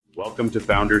Welcome to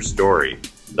Founder's Story,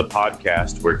 the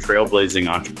podcast where trailblazing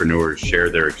entrepreneurs share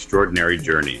their extraordinary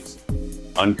journeys,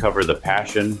 uncover the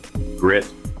passion,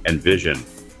 grit, and vision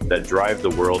that drive the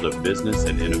world of business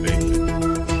and innovation.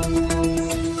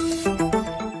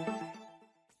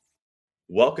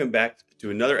 Welcome back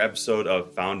to another episode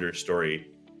of Founder's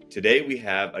Story. Today we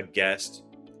have a guest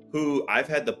who I've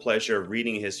had the pleasure of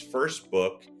reading his first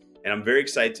book, and I'm very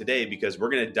excited today because we're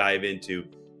going to dive into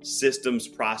systems,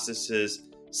 processes,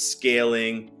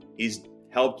 scaling. He's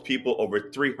helped people over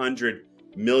 $300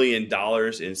 million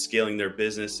in scaling their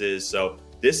businesses. So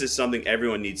this is something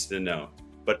everyone needs to know.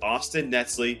 But Austin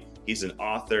Netzley, he's an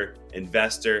author,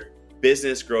 investor,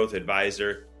 business growth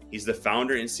advisor. He's the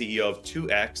founder and CEO of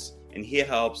 2X, and he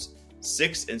helps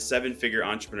 6- and 7-figure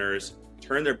entrepreneurs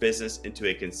turn their business into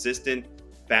a consistent,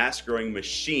 fast-growing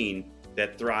machine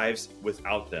that thrives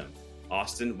without them.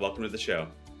 Austin, welcome to the show.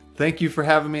 Thank you for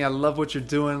having me. I love what you're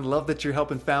doing. Love that you're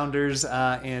helping founders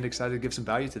and excited to give some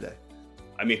value today.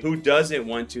 I mean, who doesn't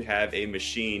want to have a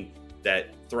machine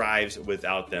that thrives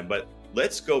without them? But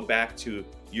let's go back to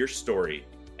your story.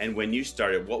 And when you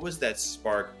started, what was that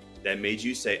spark that made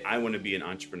you say, I want to be an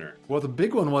entrepreneur? Well, the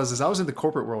big one was I was in the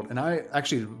corporate world and I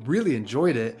actually really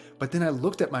enjoyed it. But then I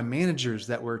looked at my managers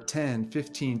that were 10,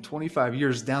 15, 25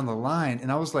 years down the line.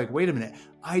 And I was like, wait a minute,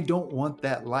 I don't want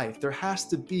that life. There has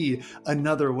to be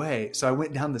another way. So I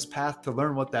went down this path to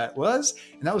learn what that was.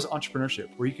 And that was entrepreneurship,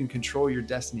 where you can control your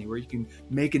destiny, where you can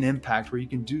make an impact, where you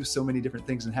can do so many different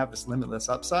things and have this limitless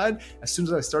upside. As soon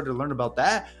as I started to learn about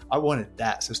that, I wanted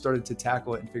that. So I started to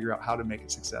tackle it and figure out how to make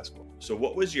it successful. So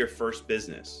what was your first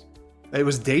business? It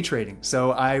was day trading.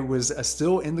 So I was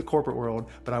still in the corporate world,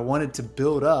 but I wanted to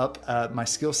build up my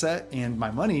skill set and my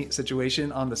money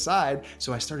situation on the side.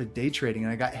 So I started day trading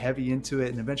and I got heavy into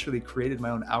it and eventually created my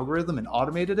own algorithm and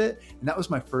automated it. And that was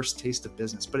my first taste of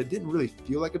business, but it didn't really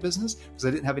feel like a business because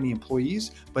I didn't have any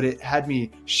employees, but it had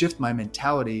me shift my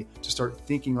mentality to start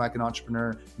thinking like an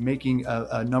entrepreneur, making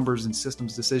numbers and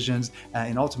systems decisions.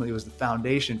 And ultimately it was the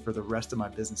foundation for the rest of my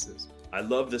businesses. I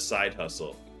love the side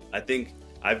hustle. I think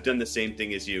I've done the same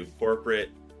thing as you.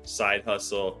 Corporate, side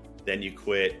hustle, then you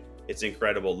quit. It's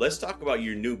incredible. Let's talk about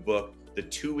your new book, The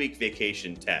 2-Week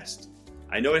Vacation Test.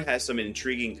 I know it has some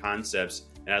intriguing concepts,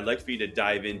 and I'd like for you to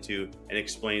dive into and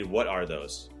explain what are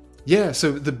those. Yeah,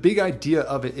 so the big idea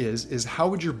of it is how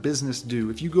would your business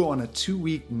do if you go on a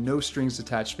 2-week, no strings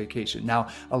attached vacation? Now,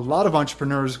 a lot of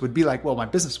entrepreneurs would be like, well, my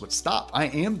business would stop. I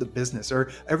am the business, or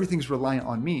everything's reliant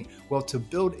on me. Well, to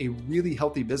build a really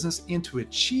healthy business and to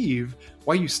achieve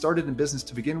why you started in business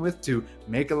to begin with, to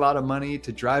make a lot of money,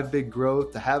 to drive big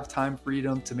growth, to have time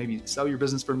freedom, to maybe sell your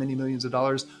business for many millions of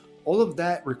dollars, all of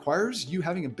that requires you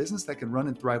having a business that can run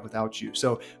and thrive without you.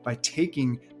 So by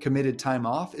taking committed time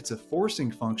off, it's a forcing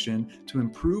function to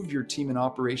improve your team and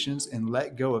operations and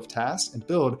let go of tasks and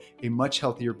build a much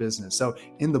healthier business. So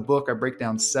in the book, I break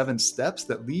down 7 steps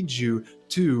that lead you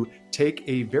to take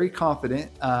a very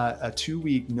confident, a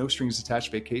 2-week, no strings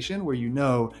attached vacation where you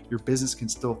know your business can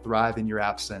still thrive in your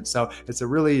absence. So it's a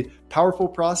really powerful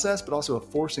process, but also a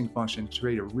forcing function to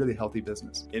create a really healthy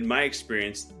business. In my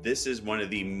experience, this is one of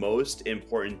the most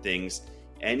important things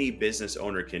any business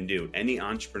owner can do, any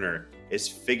entrepreneur, is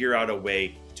figure out a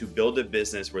way to build a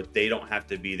business where they don't have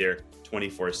to be there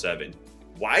 24/7.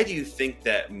 Why do you think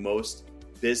that most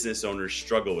business owners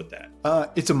struggle with that?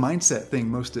 It's a mindset thing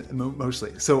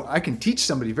mostly. So I can teach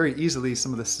somebody very easily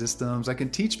some of the systems. I can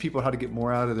teach people how to get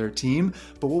more out of their team.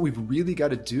 But what we've really got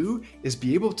to do is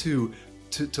be able to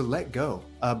let go.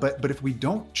 But if we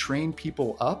don't train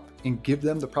people up and give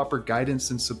them the proper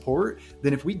guidance and support,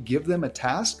 then if we give them a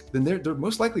task, then they're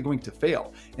most likely going to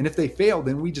fail. And if they fail,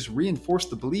 then we just reinforce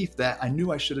the belief that I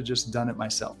knew I should have just done it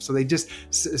myself. So they just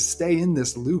stay in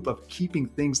this loop of keeping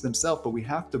things themselves, but we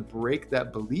have to break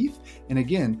that belief. And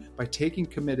again, by taking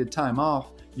committed time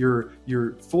off,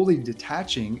 you're fully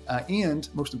detaching, and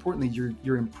most importantly,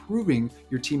 you're improving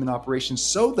your team and operations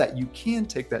so that you can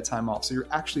take that time off. So you're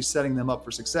actually setting them up for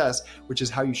success, which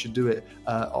is how you should do it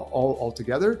all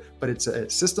together. But it's a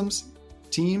systems,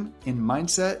 team, and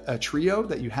mindset, a trio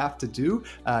that you have to do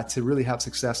to really have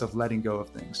success of letting go of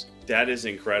things. That is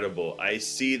incredible. I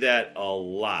see that a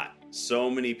lot. So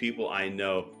many people I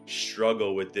know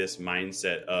struggle with this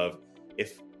mindset of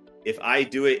if I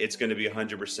do it, it's going to be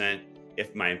 100%.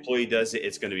 If my employee does it,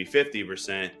 it's going to be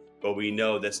 50%, but we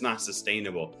know that's not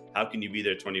sustainable. How can you be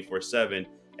there 24/7?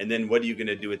 And then what are you going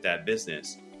to do with that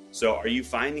business? So are you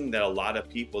finding that a lot of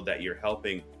people that you're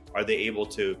helping, are they able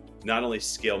to not only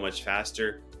scale much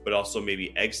faster, but also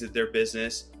maybe exit their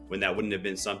business when that wouldn't have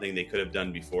been something they could have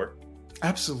done before?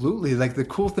 Absolutely. Like the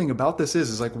cool thing about this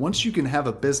is like once you can have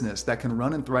a business that can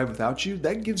run and thrive without you,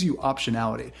 that gives you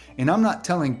optionality. And I'm not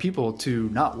telling people to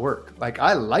not work. Like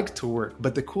I like to work,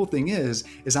 but the cool thing is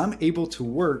I'm able to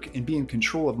work and be in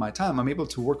control of my time. I'm able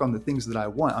to work on the things that I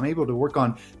want. I'm able to work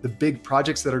on the big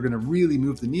projects that are going to really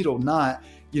move the needle, not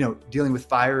dealing with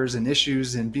fires and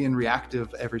issues and being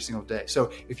reactive every single day.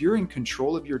 So if you're in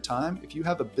control of your time, if you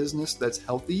have a business that's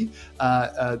healthy,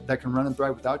 that can run and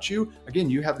thrive without you, again,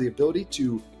 you have the ability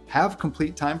to have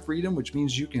complete time freedom, which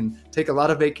means you can take a lot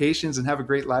of vacations and have a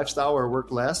great lifestyle or work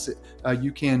less.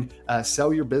 You can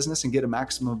sell your business and get a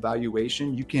maximum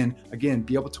valuation. You can, again,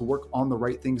 be able to work on the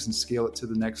right things and scale it to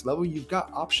the next level. You've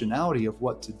got optionality of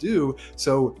what to do.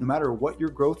 So no matter what your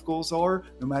growth goals are,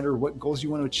 no matter what goals you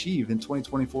want to achieve in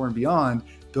 2024 and beyond,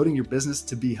 building your business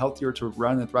to be healthier, to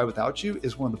run and thrive without you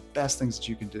is one of the best things that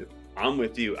you can do. I'm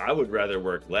with you. I would rather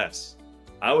work less.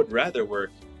 I would rather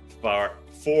work for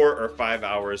 4 or 5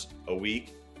 hours a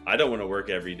week. I don't want to work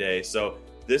every day. So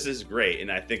this is great.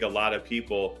 And I think a lot of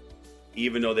people,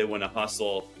 even though they want to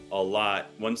hustle a lot,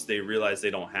 once they realize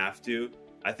they don't have to,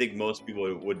 I think most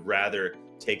people would rather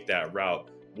take that route.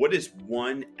 What is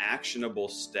one actionable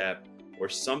step or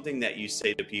something that you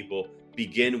say to people,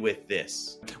 begin with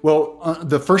this? Well,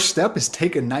 the first step is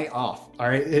take a night off. All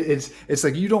right. It's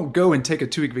like you don't go and take a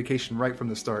 2-week vacation right from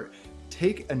the start.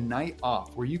 Take a night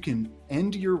off where you can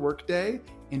end your workday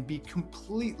and be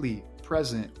completely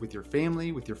present with your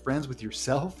family, with your friends, with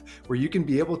yourself, where you can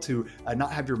be able to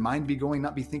not have your mind be going,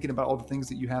 not be thinking about all the things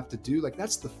that you have to do. Like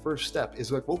that's the first step.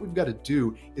 Is like what we've got to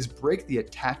do is break the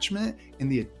attachment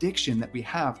and the addiction that we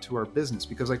have to our business.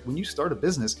 Because like when you start a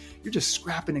business, you're just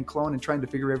scrapping and clawing and trying to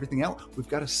figure everything out. We've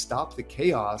got to stop the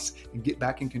chaos and get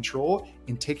back in control.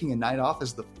 And taking a night off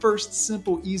is the first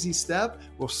simple, easy step.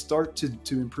 We'll start to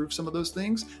improve some of those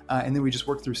things. And then we just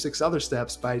work through 6 other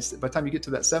steps. By the time you get to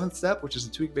that 7th step, which is a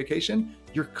 2-week vacation,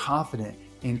 you're confident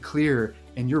and clear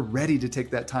and you're ready to take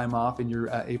that time off and you're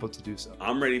able to do so.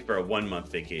 I'm ready for a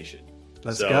 1-month vacation.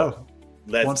 Let's go.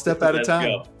 One step at a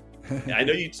time. I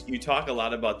know you talk a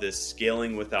lot about this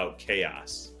scaling without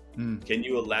chaos. Can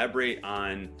you elaborate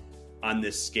on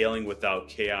this scaling without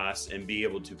chaos and be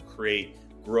able to create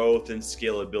growth and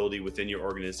scalability within your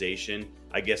organization,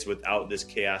 I guess, without this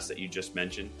chaos that you just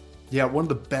mentioned? Yeah, one of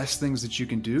the best things that you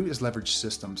can do is leverage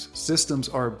systems. Systems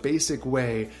are a basic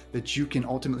way that you can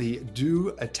ultimately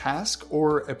do a task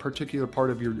or a particular part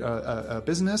of your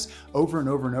business over and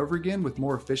over and over again with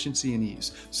more efficiency and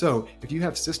ease. So if you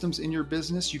have systems in your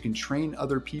business, you can train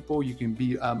other people, you can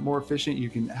be more efficient, you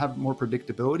can have more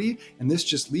predictability, and this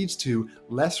just leads to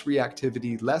less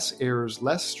reactivity, less errors,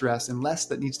 less stress, and less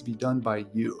that needs to be done by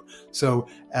you. So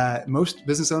most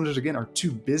business owners, again, are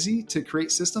too busy to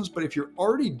create systems, but if you're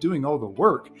already doing all the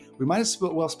work, we might as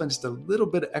well spend just a little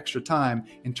bit of extra time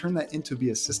and turn that into be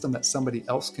a system that somebody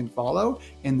else can follow.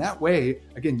 And that way,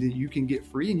 again, you can get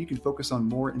free and you can focus on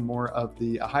more and more of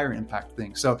the higher impact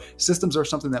things. So systems are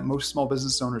something that most small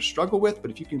business owners struggle with, but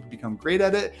if you can become great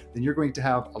at it, then you're going to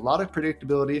have a lot of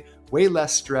predictability, way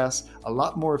less stress, a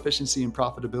lot more efficiency and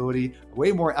profitability,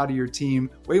 way more out of your team,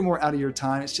 way more out of your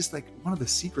time. It's just like one of the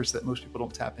secrets that most people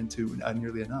don't tap into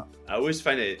nearly enough. I always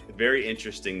find it very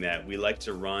interesting that we like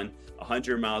to run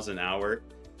 100 miles an hour,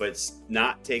 but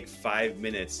not take 5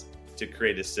 minutes to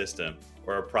create a system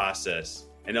or a process.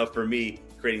 I know for me,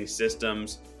 creating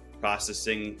systems,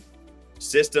 processes, and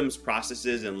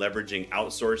leveraging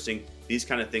outsourcing, these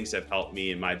kind of things have helped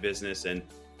me in my business. And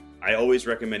I always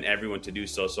recommend everyone to do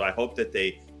so. So I hope that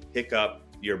they pick up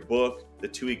your book, The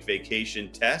 2-Week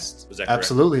Vacation Test. Was that correct?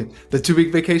 Absolutely. The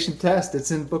 2-Week Vacation Test. It's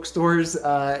in bookstores.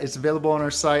 It's available on our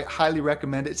site. Highly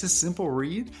recommend it. It's a simple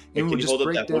read. And we'll just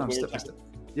break down step by step.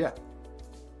 Yeah.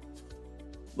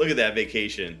 Look at that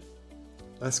vacation.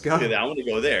 Let's go. Look at that. I want to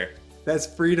go there. That's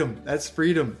freedom. That's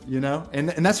freedom, And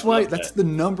that's why, that's the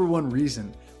number one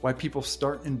reason why people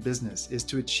start in business is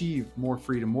to achieve more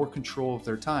freedom, more control of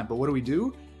their time. But what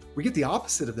do? We get the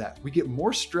opposite of that. We get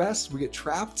more stress. We get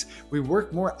trapped. We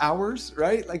work more hours,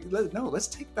 right? Let's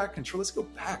take back control. Let's go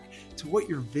back to what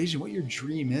your vision, what your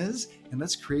dream is, and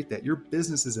let's create that. Your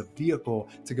business is a vehicle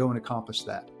to go and accomplish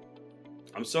that.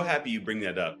 I'm so happy you bring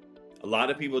that up. A lot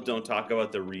of people don't talk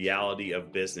about the reality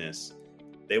of business.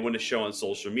 They want to show on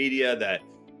social media that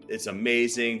it's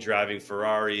amazing, driving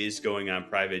Ferraris, going on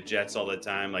private jets all the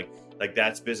time. Like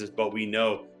that's business. But we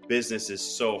know business is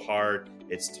so hard.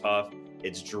 It's tough.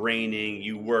 It's draining.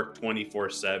 You work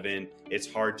 24/7.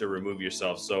 It's hard to remove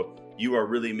yourself. So you are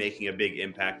really making a big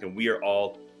impact, and we are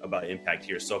all about impact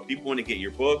here. So if people want to get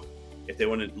your book, if they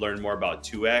want to learn more about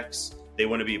 2X, they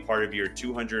want to be a part of your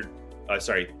 300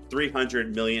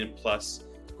 million plus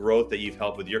growth that you've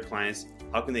helped with your clients,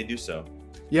 how can they do so?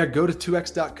 Yeah, go to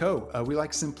 2x.co. We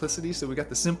like simplicity, so we got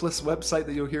the simplest website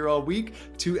that you'll hear all week,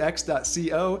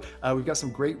 2x.co. We've got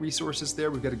some great resources there.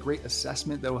 We've got a great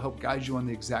assessment that will help guide you on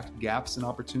the exact gaps and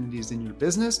opportunities in your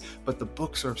business. But the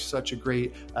books are such a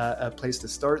great place to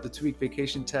start. The 2-week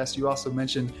vacation test. You also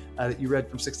mentioned that you read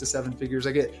from 6 to 7 figures.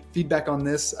 I get feedback on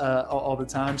this all the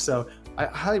time, so I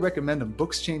highly recommend them.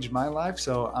 Books changed my life,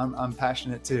 so I'm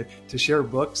passionate to share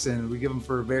books, and we give them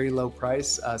for a very low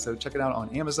price. So check it out on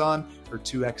Amazon or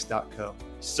 2x.co.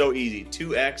 So easy,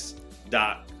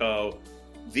 2x.co,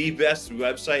 the best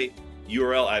website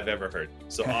URL I've ever heard.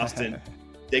 So Austin,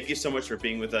 thank you so much for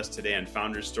being with us today on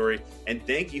Founder's Story, and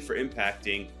thank you for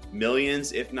impacting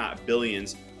millions, if not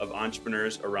billions, of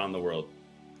entrepreneurs around the world.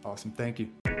 Awesome, thank you.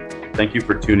 Thank you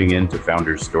for tuning in to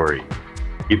Founder's Story.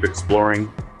 Keep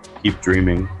exploring, keep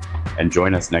dreaming, and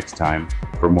join us next time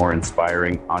for more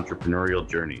inspiring entrepreneurial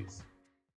journeys.